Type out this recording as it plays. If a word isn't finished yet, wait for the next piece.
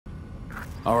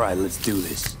Alright, let's do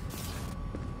this.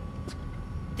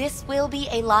 This will be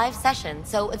a live session,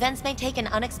 so events may take an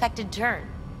unexpected turn.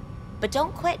 But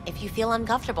don't quit if you feel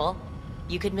uncomfortable.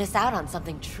 You could miss out on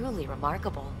something truly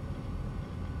remarkable.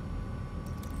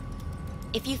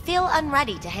 If you feel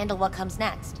unready to handle what comes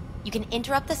next, you can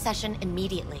interrupt the session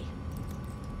immediately.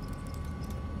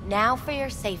 Now for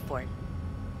your safe word.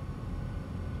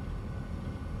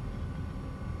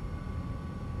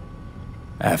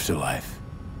 Afterlife.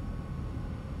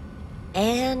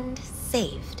 And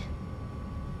saved.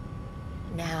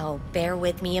 Now, bear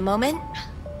with me a moment.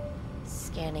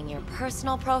 Scanning your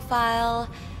personal profile.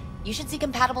 You should see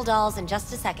compatible dolls in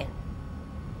just a second.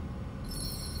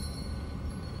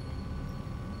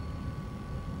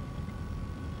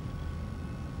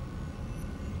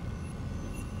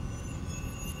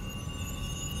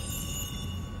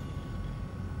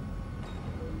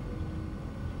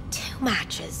 Two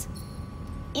matches.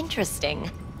 Interesting.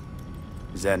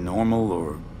 Is that normal,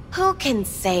 or...? Who can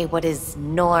say what is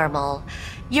normal?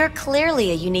 You're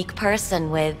clearly a unique person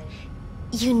with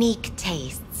unique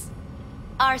tastes.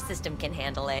 Our system can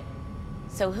handle it.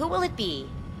 So who will it be?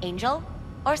 Angel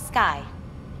or Sky?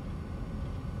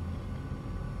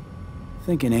 I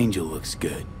think an angel looks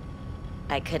good.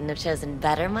 I couldn't have chosen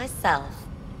better myself.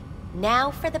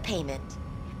 Now for the payment,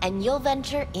 and you'll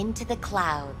venture into the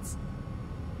clouds.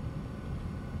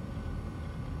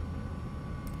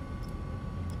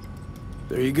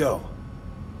 There you go.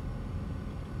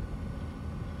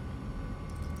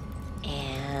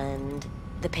 And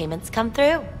the payments come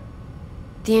through.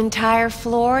 The entire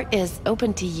floor is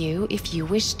open to you if you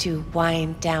wish to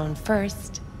wind down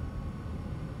first.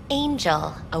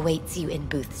 Angel awaits you in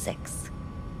booth 6.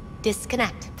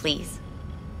 Disconnect, please.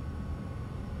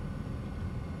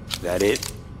 That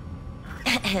it?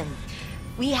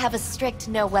 We have a strict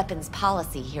no weapons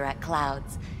policy here at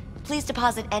Clouds. Please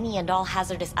deposit any and all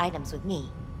hazardous items with me.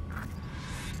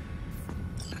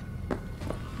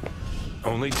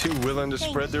 Only too willing to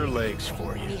spread their legs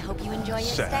for you. We hope you enjoy your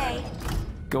Sad. stay.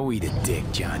 Go eat a dick,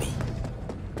 Johnny.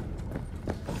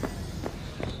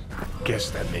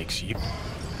 Guess that makes you...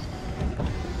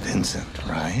 Vincent,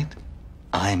 right?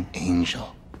 I'm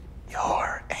Angel.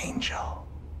 You're Angel.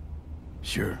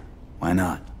 Sure, why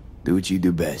not? Do what you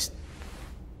do best.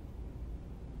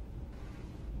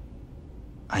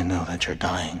 I know that you're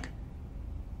dying.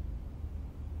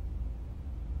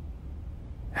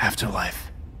 Afterlife.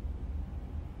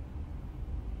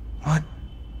 What?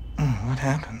 What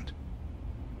happened?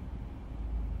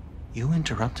 You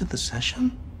interrupted the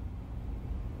session?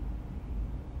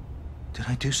 Did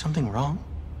I do something wrong?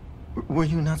 Were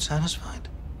you not satisfied?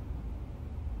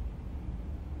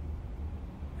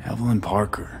 Evelyn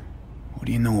Parker. What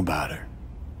do you know about her?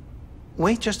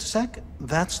 Wait just a sec.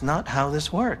 That's not how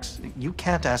this works. You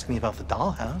can't ask me about the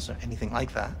dollhouse or anything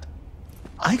like that.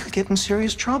 I could get in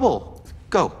serious trouble.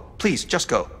 Go, please, just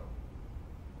go.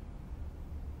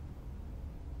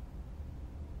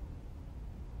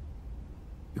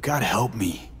 You gotta help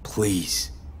me,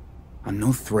 please. I'm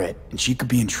no threat, and she could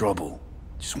be in trouble.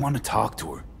 Just want to talk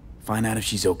to her. Find out if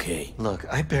she's okay. Look,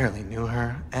 I barely knew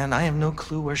her, and I have no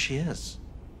clue where she is.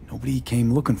 Nobody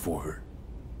came looking for her.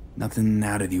 Nothing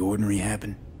out of the ordinary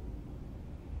happened.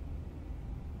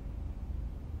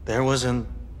 There was an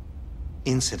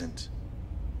incident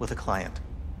with a client.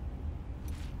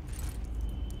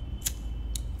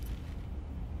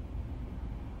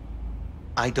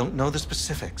 I don't know the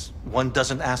specifics. One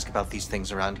doesn't ask about these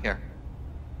things around here.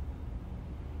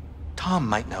 Tom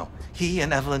might know. He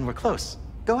and Evelyn were close.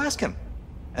 Go ask him.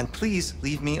 And please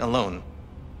leave me alone.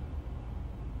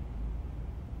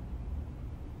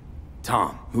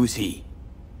 Tom, who's he?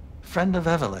 Friend of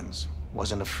Evelyn's.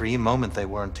 Wasn't a free moment they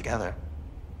weren't together.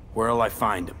 Where'll I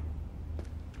find him?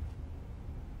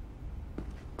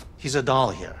 He's a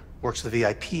doll here. Works the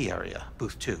VIP area,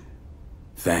 booth 2.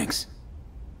 Thanks.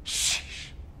 Sheesh.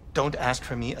 Don't ask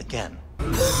for me again.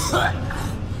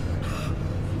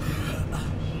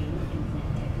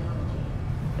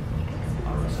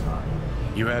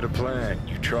 You had a plan,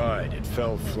 you tried, it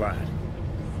fell flat.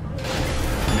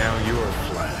 Now you're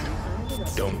flat.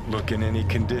 Don't look in any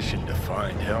condition to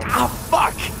find help. Ah,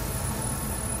 fuck!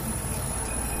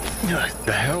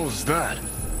 The hell's that?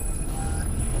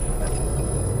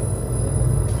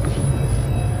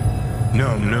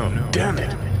 No, damn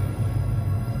it!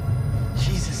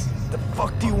 Jesus, the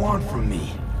fuck do you want from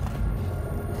me?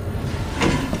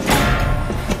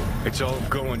 It's all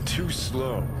going too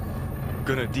slow.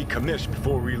 Gonna decommission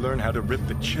before we learn how to rip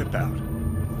the chip out.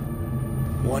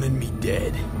 Wanted me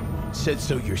dead. Said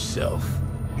so yourself.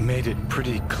 Made it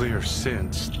pretty clear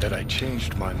since that I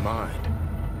changed my mind.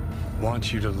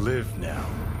 Want you to live now.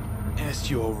 Asked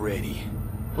you already.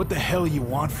 What the hell you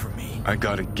want from me? I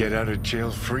got a get out of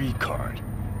jail free card.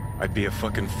 I'd be a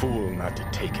fucking fool not to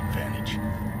take advantage.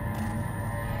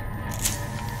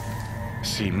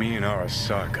 See, me and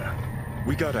Arasaka,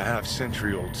 we got a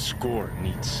half-century-old score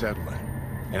needs settling,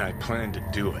 and I plan to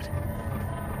do it.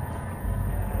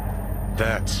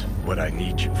 That's what I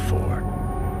need you for.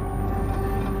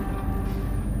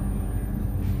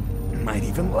 Might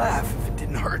even laugh if it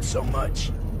didn't hurt so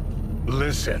much.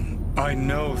 Listen, I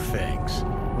know things.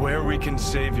 Where we can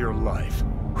save your life.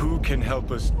 Who can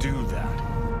help us do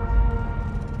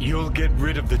that? You'll get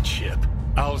rid of the chip.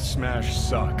 I'll smash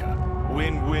Sokka.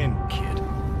 Win-win, kid.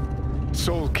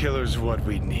 Soul Killer's what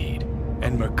we need,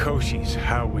 and Mikoshi's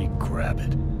how we grab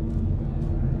it.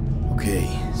 Okay,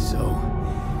 so...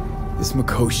 this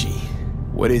Mikoshi,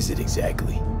 what is it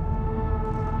exactly?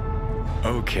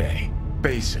 Okay,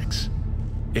 basics.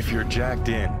 If you're jacked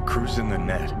in, cruising the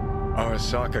net,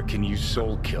 Arasaka can use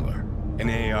Soul Killer, an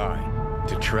AI,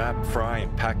 to trap, fry,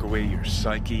 and pack away your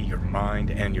psyche, your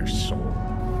mind, and your soul.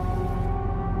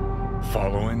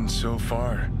 Following so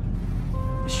far?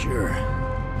 Sure.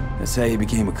 That's how you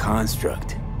became a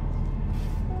construct.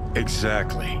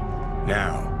 Exactly.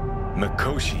 Now,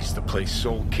 Mikoshi's the place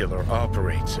Soul Killer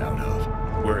operates out of,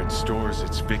 where it stores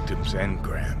its victims'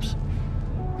 engrams.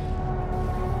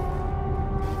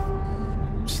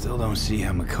 Still don't see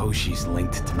how Mikoshi's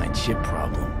linked to my chip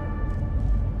problem.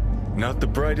 Not the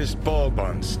brightest bulb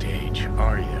on stage,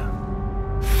 are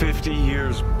you? 50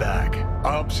 years back,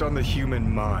 ops on the human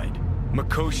mind.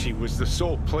 Mikoshi was the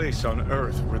sole place on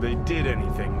Earth where they did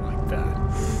anything like that.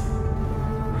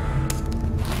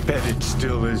 Bet it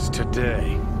still is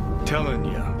today. Telling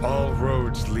you, all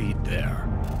roads lead there.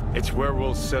 It's where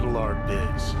we'll settle our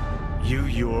biz. You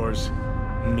yours,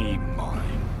 me mine.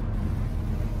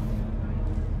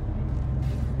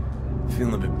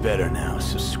 Feeling a bit better now,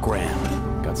 so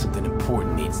scram. Got something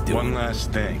important needs doing. One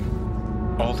last thing.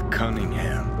 Alt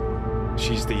Cunningham.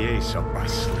 She's the ace up my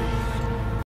sleeve.